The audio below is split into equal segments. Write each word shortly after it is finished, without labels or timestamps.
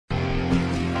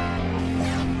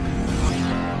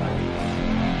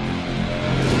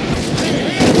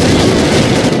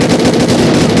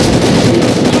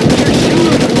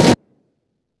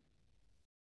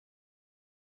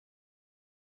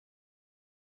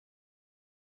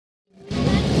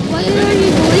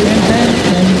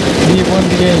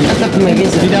Attack me,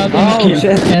 Vincent. Without Oh, any kill.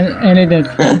 shit. And any death.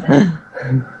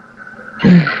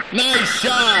 Nice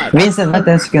shot. Vincent,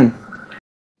 vänta en sekund.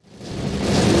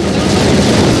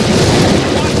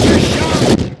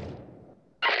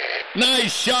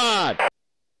 Nice shot.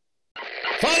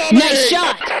 Follow me. Nice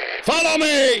shot. Follow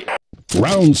me.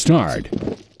 Round start.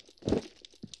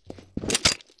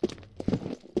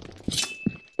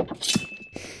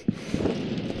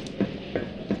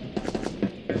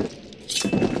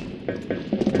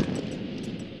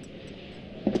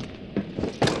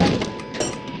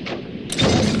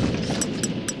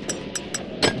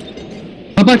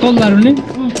 Kapat kollarını.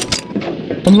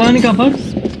 Kollarını kapat.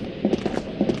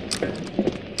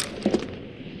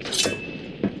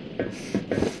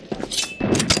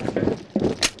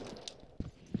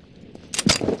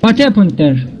 What happened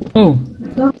there? Oh.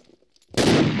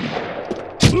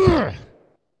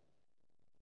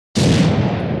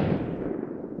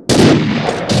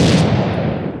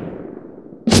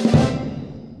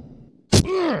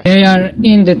 They are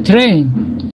in the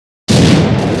train.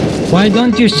 Why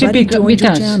don't you speak with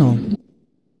us?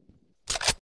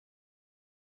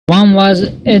 One was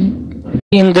in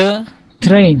the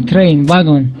train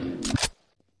wagon.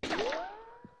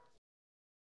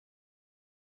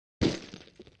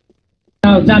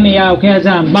 Now, Tommy, okay,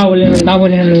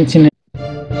 bawulin içine.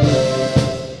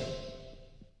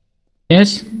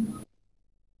 Yes.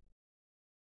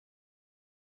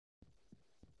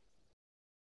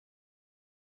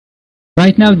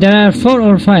 Right now there are 4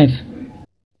 or 5.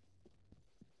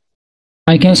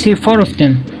 I can see 4 of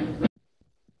them.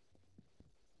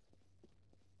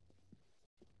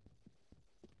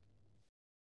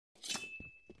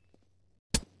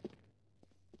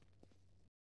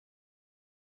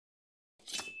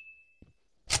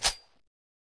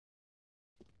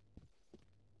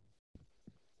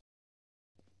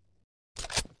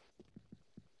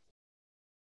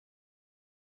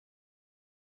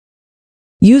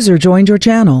 User joined your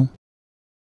channel.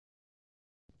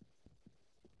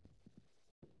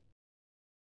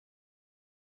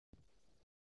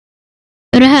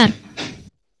 Är du här?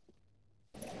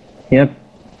 Yep.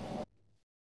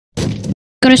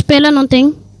 Ska du spela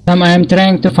någonting? I am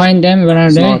trying to find them. Where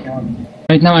are they? Snart.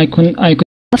 Right now I couldn't.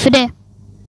 Varför det?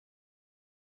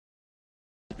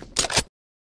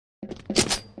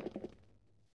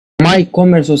 Mike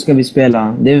kommer så ska vi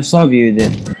spela. Det sa vi ju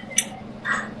det.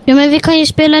 Ja, men vi kan ju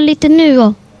spela lite nu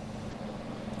då.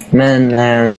 Men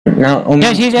om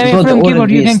Yes, he's away from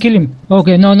keyboard. You can kill him.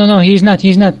 Okay, no, he's not.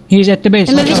 He's at the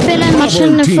base. Ja, men vi spelar en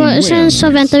match sen så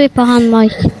väntar vi på han,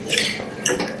 Mike.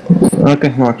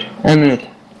 Okej, snart. 1 minut.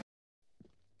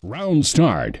 Round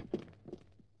start.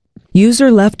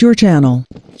 User left your channel.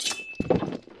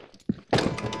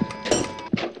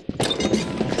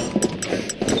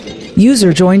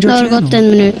 User joined Det your har gått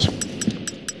channel. 1 minut.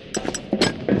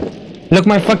 Look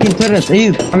my fucking turret.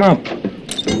 Ayub, come up.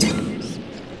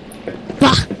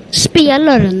 Va?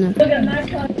 Spelar du nu?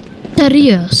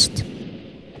 Seriöst?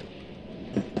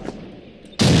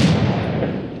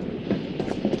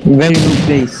 Very good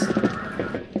place.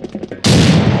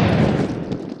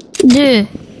 Du,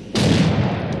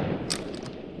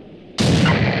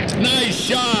 Nice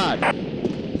shot.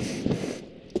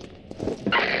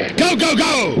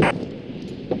 Go.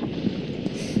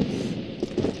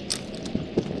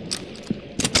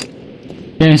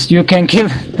 Yes, you can kill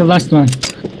the last one.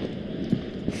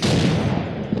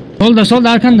 Solda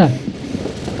arkanda.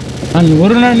 Lan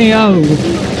vurun onu ya.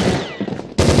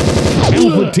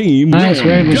 Alpha team Nice,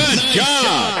 very good. Good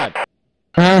job.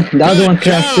 The other one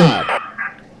crashed too.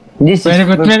 This Very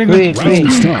is good, very good. free.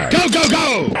 Round start.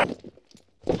 Go.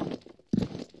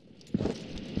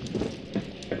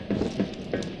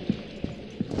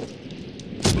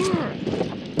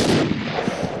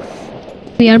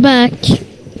 we are back.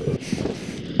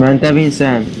 Vänta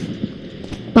Vincent.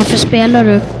 Varför spelar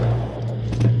du?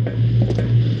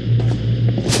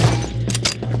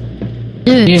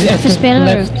 Du, He's at varför the spelar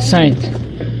du? left side.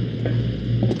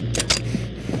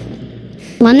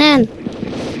 Mannen,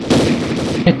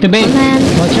 At the base. mannen.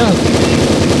 Watch out.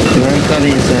 Vänta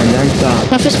Vincent, vänta.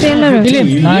 Varför spelar du? Kill him.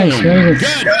 Nice, very good. Good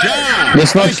job. Det är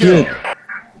snart slut.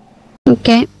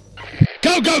 Okej. Go.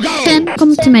 Sen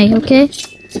kom till mig, okej?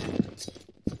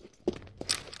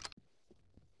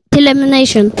 Till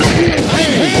elimination.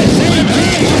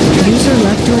 User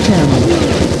left your channel.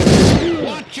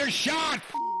 Watch your shot.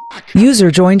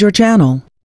 User joined your channel.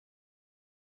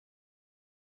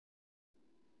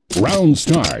 Round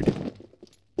start.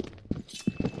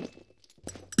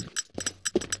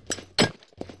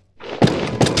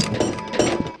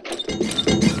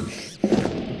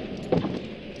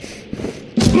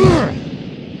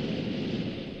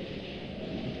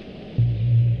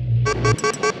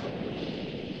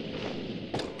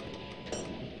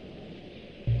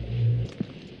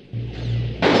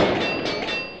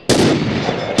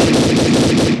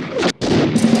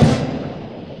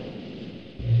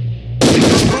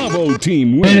 Bravo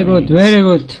team Very win. good, very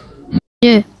good.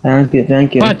 Yeah. Thank you,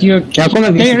 thank you. But you Jag kommer,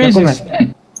 take Vincent, jag kommer. races.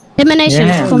 Elimination.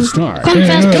 Yeah. Come, Start. come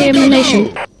fast to elimination.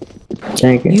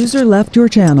 Thank you. User left your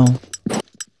channel.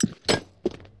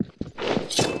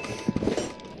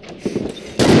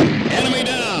 Enemy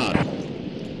down.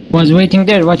 Was waiting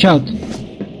there, watch out.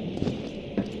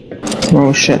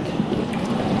 Oh shit.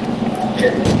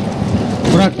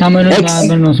 Burak tam önünde Ex.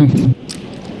 haberin olsun.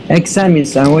 XM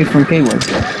is away from cable.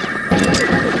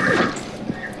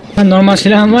 Ha, normal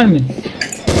silahın var mı?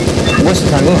 What's the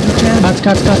tango?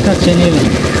 Kat seni yerim.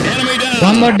 Enemy down.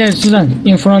 One more there Susan,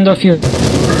 in front of you.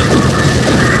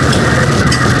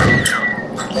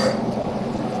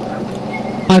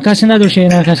 Arkasında dur,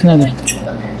 şeyin arkasında dur.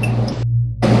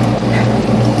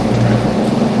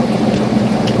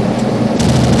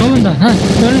 Yolunda, ha,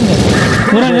 önünde.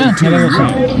 Buraya, ha, helal olsun.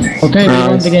 Okay, we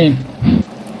won the game.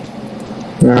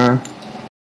 Nah.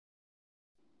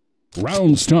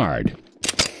 Round start.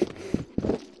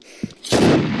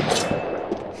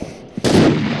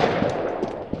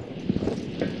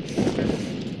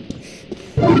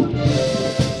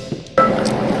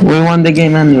 We won the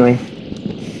game anyway.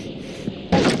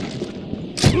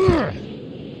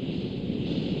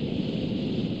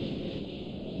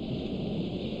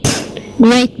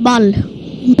 Great ball.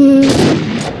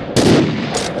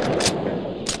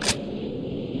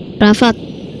 Rafat.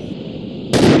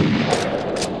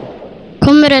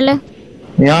 Kommer eller?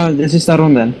 Ja, det är sista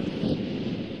ronden.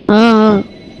 Ja.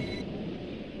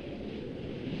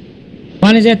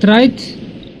 One is at right,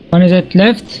 one is at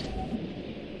left.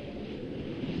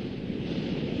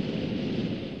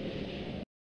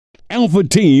 Alpha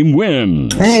team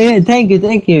wins. Hey, thank you.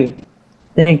 Thank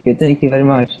you very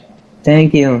much.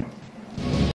 Thank you.